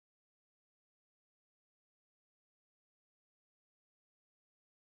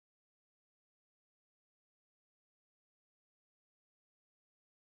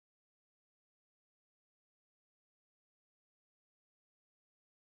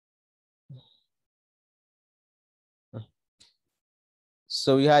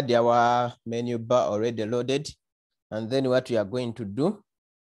So we had our menu bar already loaded. And then what we are going to do,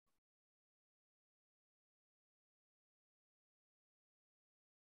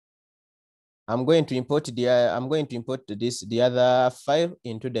 I'm going to import the other file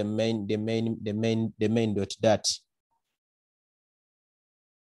into the main.dat.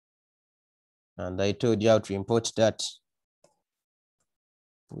 And I told you how to import that.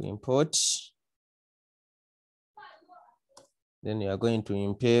 We import. Then you are going to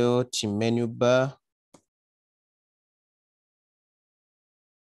import menu bar.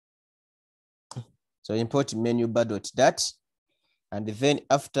 So import menu bar.dat. And then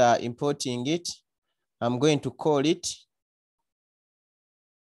after importing it, I'm going to call it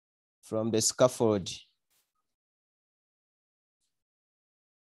from the scaffold.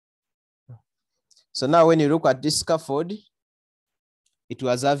 So now when you look at this scaffold, it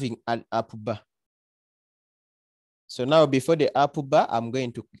was having an up bar. So now before the up bar, I'm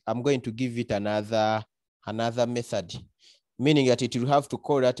going to give it another method, meaning that it will have to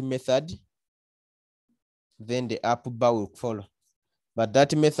call that method, then the up bar will follow. But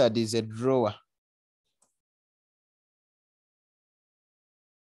that method is a drawer.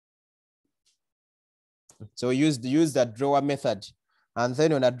 So use the drawer method. And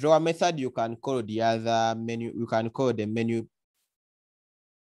then on a drawer method, you can call the other menu, you can call the menu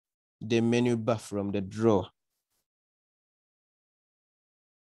bar from the drawer.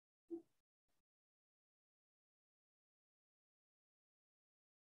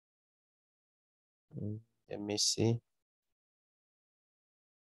 Let me see.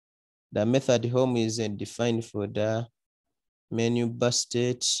 The method home is defined for the menu bar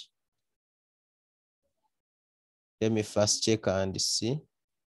state. Let me first check and see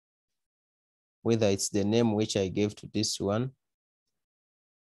whether it's the name which I gave to this one.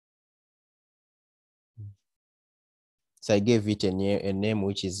 So I gave it a name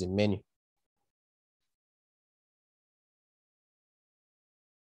which is a menu.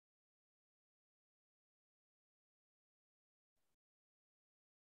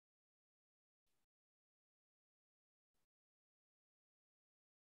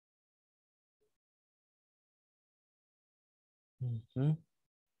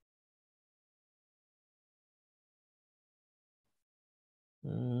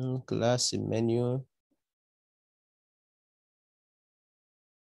 Class menu.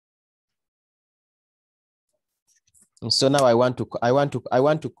 So now I want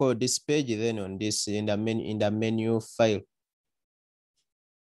to call this page then on this in the menu file.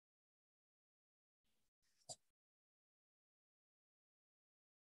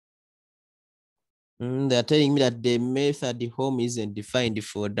 They're telling me that the method home isn't defined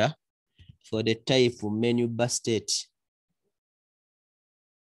for the type menu bar state.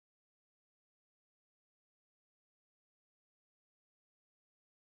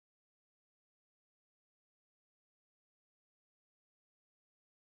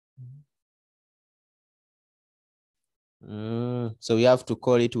 So we have to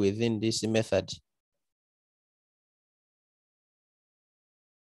call it within this method.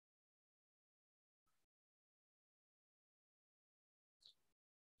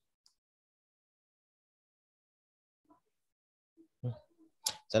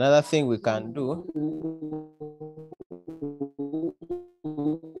 So another thing we can do.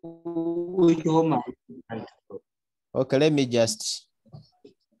 Okay, let me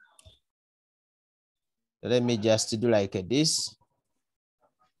just do like this.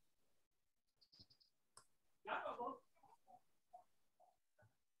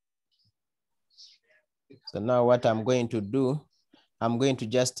 So now what I'm going to do, I'm going to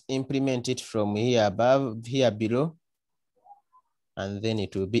just implement it from here above, here below, and then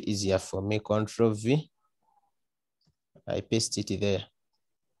it will be easier for me. Control V. I paste it there.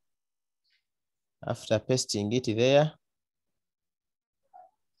 After pasting it there,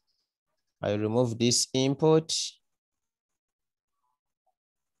 I remove this import.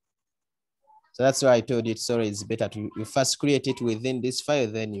 So that's why I told you, sorry, it's better to you first create it within this file,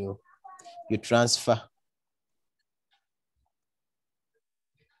 then you transfer.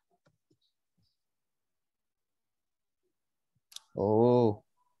 Oh,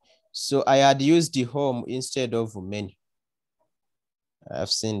 so I had used the home instead of menu. I've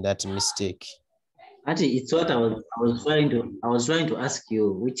seen that mistake. Actually, it's what I was trying to ask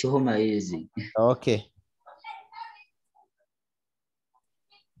you, which home are you using? Okay.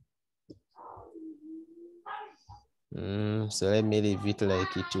 So let me leave it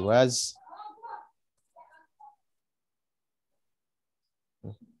like it was.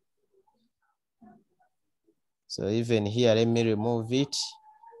 So even here, let me remove it.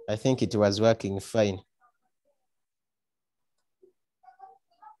 I think it was working fine.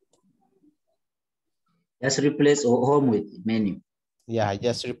 Just replace home with menu. Yeah, I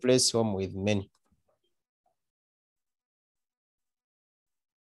just replace home with menu.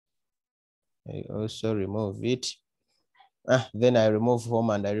 I also remove it. Then I remove home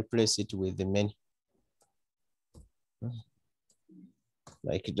and I replace it with the menu.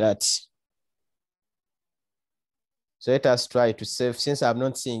 Like that. So let us try to save. Since I'm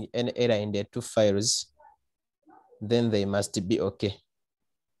not seeing any error in the two files, then they must be okay.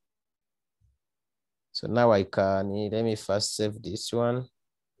 So now I can, let me first save this one.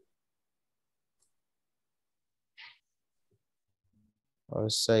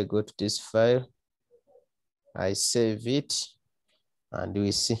 Also, I go to this file, I save it, and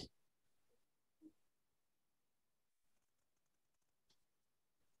we see.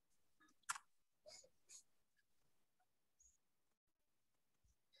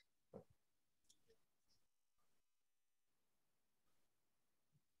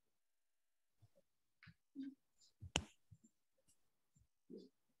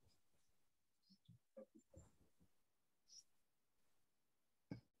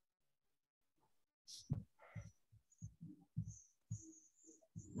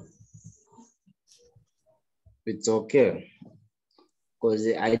 It's okay, because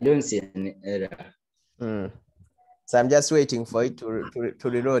I don't see any error. So I'm just waiting for it to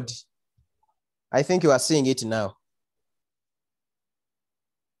reload. I think you are seeing it now.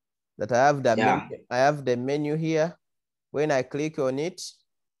 That I have the menu, I have the menu here. When I click on it,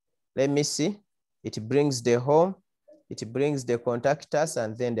 let me see. It brings the home, it brings the contact us,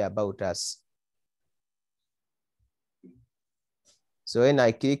 and then the about us. So when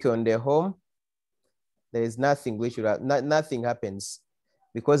I click on the home, there is nothing which will have, nothing happens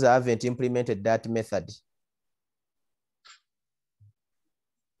because I haven't implemented that method.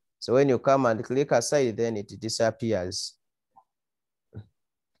 So when you come and click aside, then it disappears.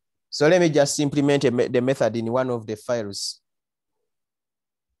 So let me just implement the method in one of the files.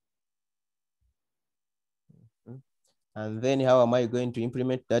 And then how am I going to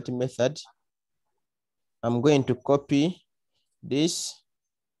implement that method? I'm going to copy this.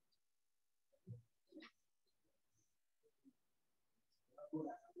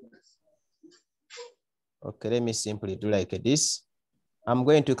 Okay, let me simply do like this. I'm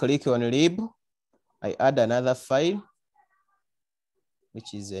going to click on lib. I add another file,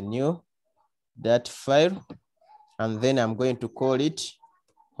 which is a new that file. And then I'm going to call it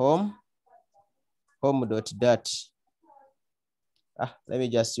home.dat. Let me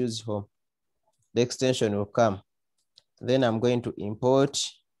just use home. The extension will come. Then I'm going to import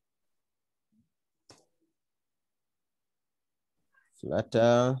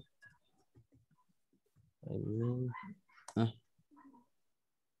Flutter.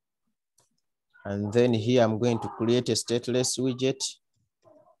 And then here I'm going to create a stateless widget.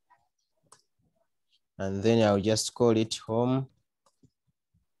 And then I'll just call it home,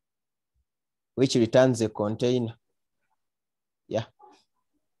 which returns a container. Yeah,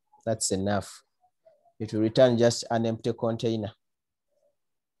 that's enough. It will return just an empty container.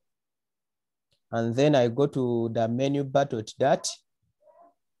 And then I go to the menu bar.dat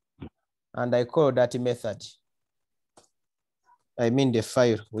and I call that method. I mean the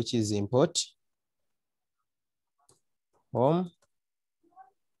file, which is import home.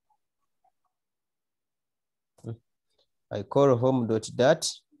 I call home.dat.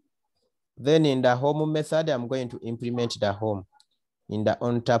 Then in the home method, I'm going to implement the home in the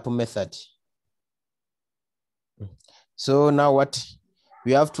on-tap method. So now what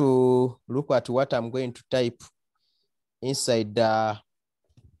we have to look at what I'm going to type inside the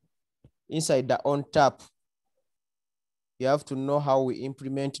on-tap. You have to know how we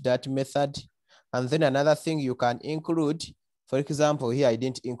implement that method. And then another thing you can include, for example, here I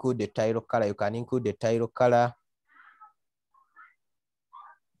didn't include the title color. You can include the title color.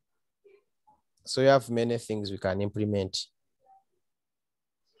 So you have many things we can implement.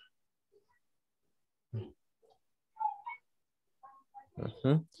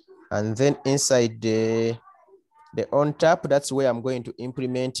 And then inside the on-tap, that's where I'm going to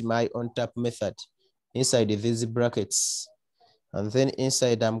implement my on-tap method inside these brackets. And then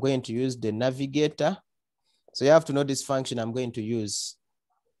inside, I'm going to use the navigator. So you have to know this function I'm going to use.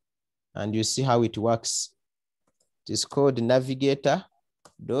 And you see how it works. It is called navigator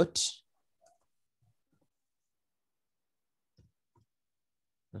dot.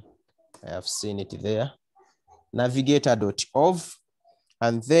 I have seen it there. Navigator.of.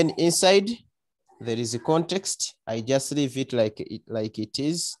 And then inside, there is a context. I just leave it like it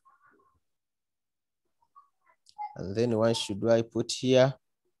is. And then what should I put here?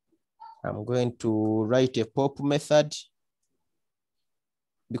 I'm going to write a pop method.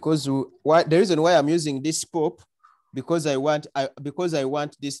 because the reason why I'm using this pop, because I want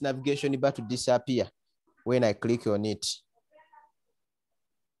this navigation bar to disappear when I click on it.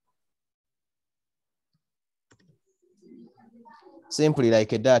 Simply like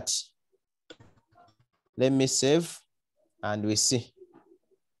that. Let me save and we see.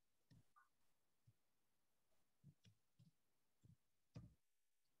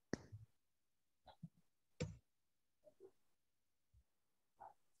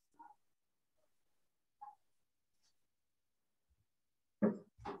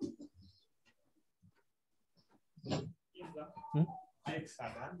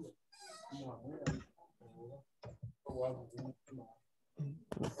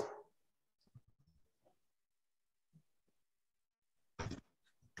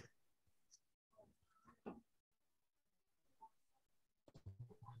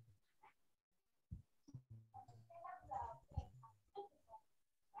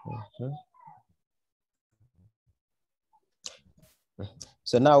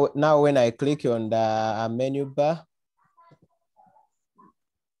 So now when I click on the menu bar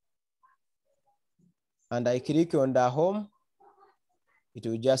and I click on the home, it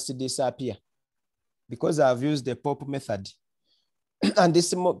will just disappear because I've used the pop method. And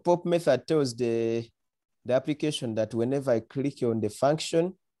this pop method tells the application that whenever I click on the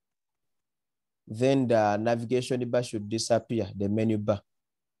function, then the navigation bar should disappear, the menu bar.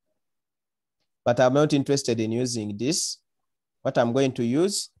 But I'm not interested in using this. What I'm going to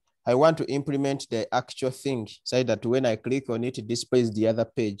use, I want to implement the actual thing so that when I click on it, it displays the other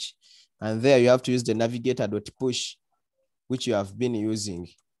page. And there you have to use the navigator.push, which you have been using.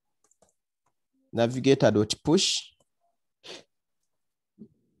 Navigator.push.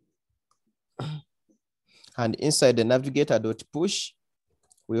 And inside the navigator.push,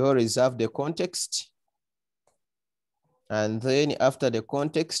 we always have the context. And then after the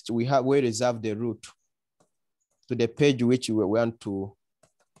context, we reserve the route to the page which we want to.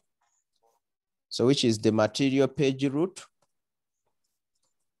 So which is the material page route.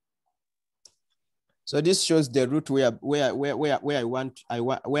 So this shows the route where I want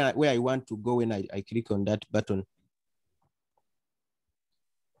to go when I click on that button.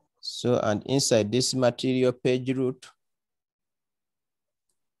 So, and inside this material page route,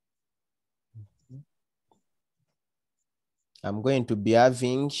 I'm going to be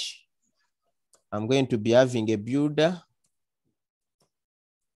having a builder.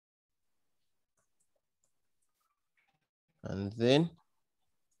 And then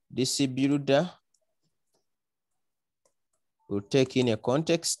this builder will take in a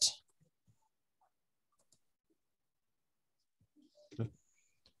context.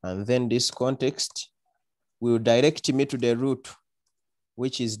 And then this context will direct me to the route,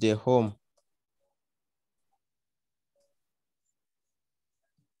 which is the home.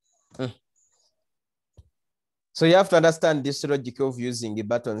 So you have to understand this logic of using the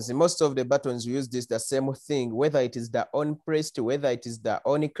buttons. Most of the buttons we use the same thing, whether it is the on pressed, whether it is the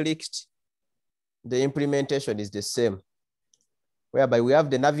on clicked, the implementation is the same. Whereby we have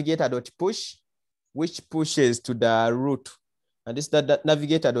the navigator.push, which pushes to the route. And this that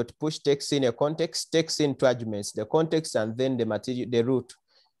navigator.push takes in a context, takes in two arguments, the context and then the route.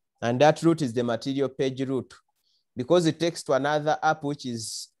 And that route is the material page route. Because it takes to another app which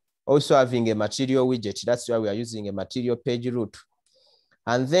is also having a material widget. That's why we are using a material page route.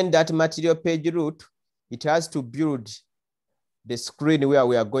 And then that material page route, it has to build the screen where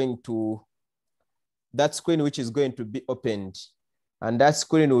we are going to, that screen which is going to be opened. And that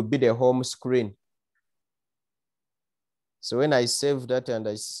screen will be the home screen. So when I save that and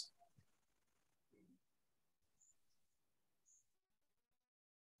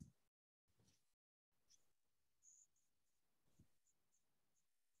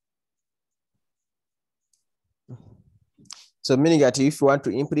so meaning that if you want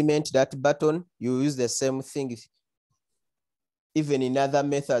to implement that button, you use the same thing. Even in other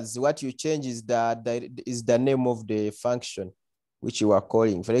methods, what you change is the name of the function which you are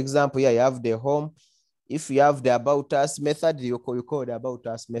calling. For example, here you have the home. If you have the about us method, you call the about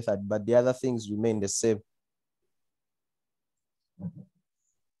us method, but the other things remain the same.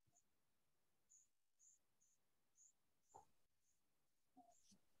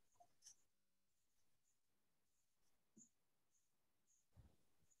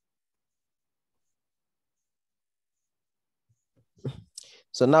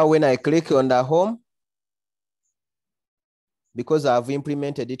 So now when I click on the home, because I've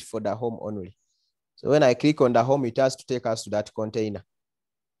implemented it for the home only. So when I click on the home, it has to take us to that container,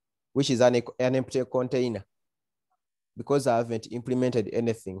 which is an empty container, because I haven't implemented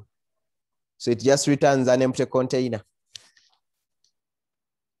anything. So it just returns an empty container.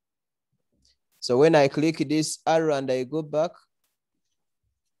 So when I click this arrow and I go back,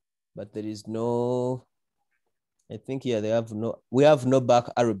 but there is no, I think here we have no back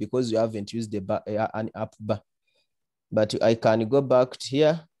arrow because you haven't used the back, an up bar. But I can go back to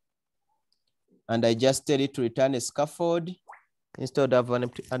here and I just tell it to return a scaffold instead of an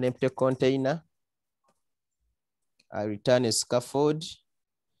empty container. I return a scaffold,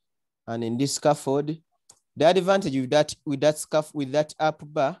 and in this scaffold, the advantage with that up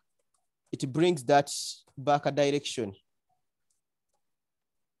bar, it brings that back a direction,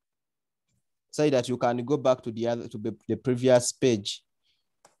 so that you can go back to the previous page.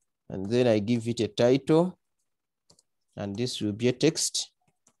 And then I give it a title, and this will be a text,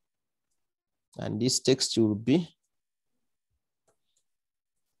 and this text will be,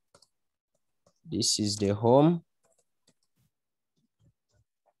 this is the home.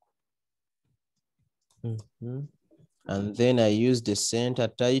 And then I use the center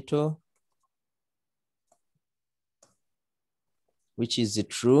title, which is the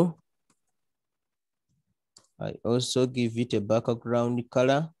true. I also give it a background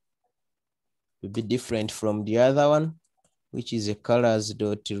color to be different from the other one, which is a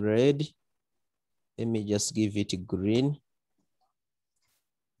colors.red. Let me just give it green.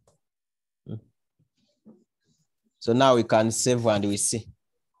 So now we can save and we see.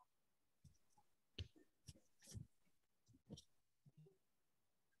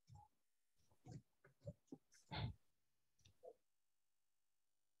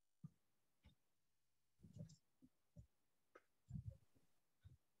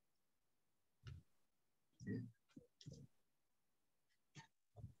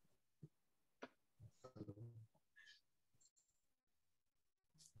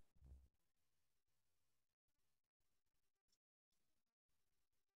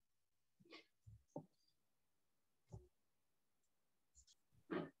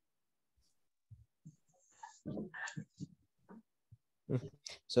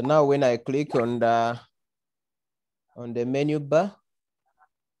 So now when I click on the menu bar,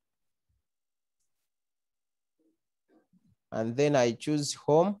 and then I choose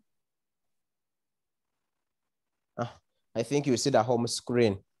home, I think you see the home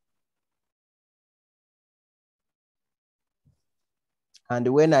screen. And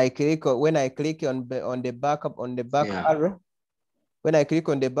when I click on the back arrow, when I click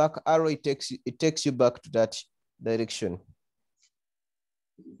on the back arrow, it takes you back to that direction.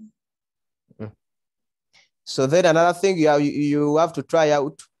 So then another thing you have to try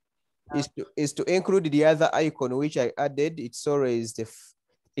out is to include the other icon which I added. It's always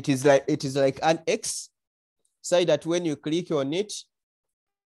it is like an X, so that when you click on it,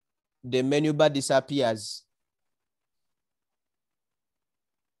 the menu bar disappears.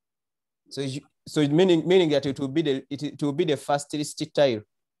 So meaning that it will be the first list tile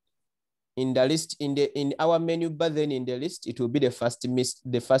in the list in our menu bar. Then in the list it will be the first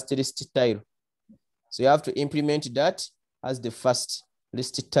list tile. So you have to implement that as the first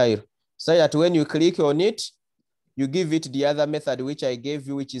list tile, so that when you click on it, you give it the other method which I gave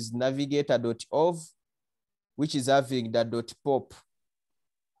you, which is navigator.of, which is having the .pop,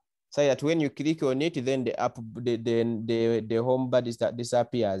 so that when you click on it, then the home bar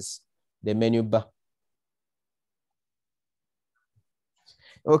disappears, the menu bar.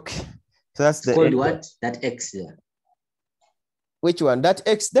 Okay, so that's the called what? That X there. Which one? That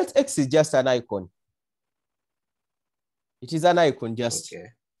X is just an icon. It is an icon just. Okay.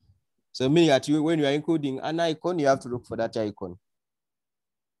 So meaning that when you are including an icon, you have to look for that icon.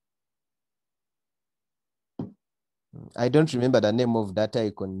 I don't remember the name of that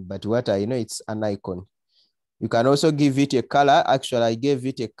icon, but what I know, it's an icon. You can also give it a color. Actually, I gave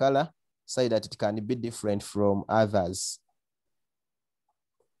it a color so that it can be different from others.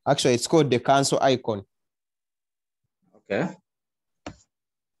 Actually, it's called the cancel icon. Okay.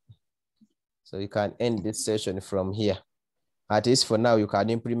 So you can end this session from here. At least for now, you can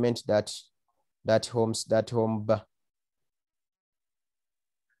implement that home bar.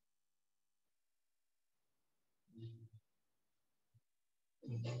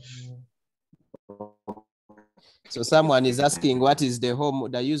 So someone is asking, what is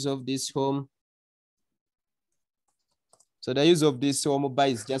the use of this home? So the use of this home bar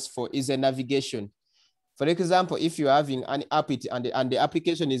is just for easy navigation. For example, if you're having an app and the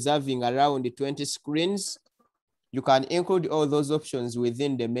application is having around 20 screens, you can include all those options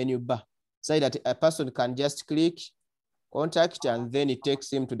within the menu bar, so that a person can just click contact and then it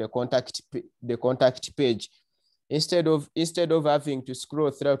takes him to the contact page, instead of having to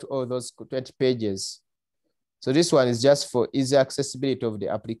scroll throughout all those 20 pages. So this one is just for easy accessibility of the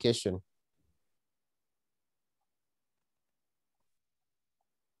application.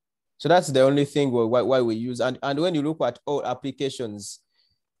 So that's the only thing why we use. And when you look at all applications,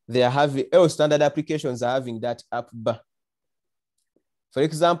 they are having, all standard applications are having that app bar. For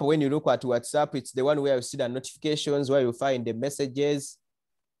example, when you look at WhatsApp, it's the one where you see the notifications, where you find the messages.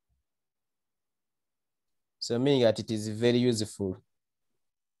 So meaning that it is very useful.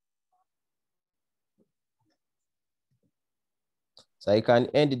 So I can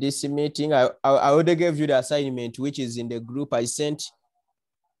end this meeting. I already gave you the assignment, which is in the group I sent.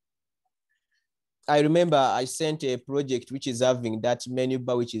 I remember I sent a project which is having that menu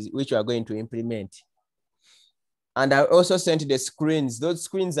bar, which we are going to implement. And I also sent the screens. Those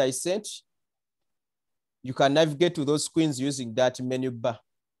screens I sent, you can navigate to those screens using that menu bar.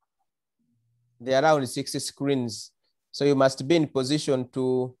 There are around 60 screens. So you must be in position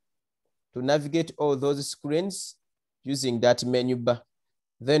to navigate all those screens using that menu bar.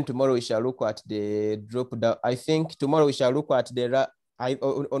 Then tomorrow we shall look at the drop down. I think tomorrow we shall look at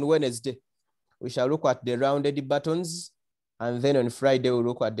on Wednesday, we shall look at the rounded buttons. And then on Friday, we'll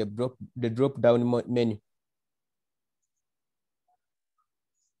look at the drop down menu.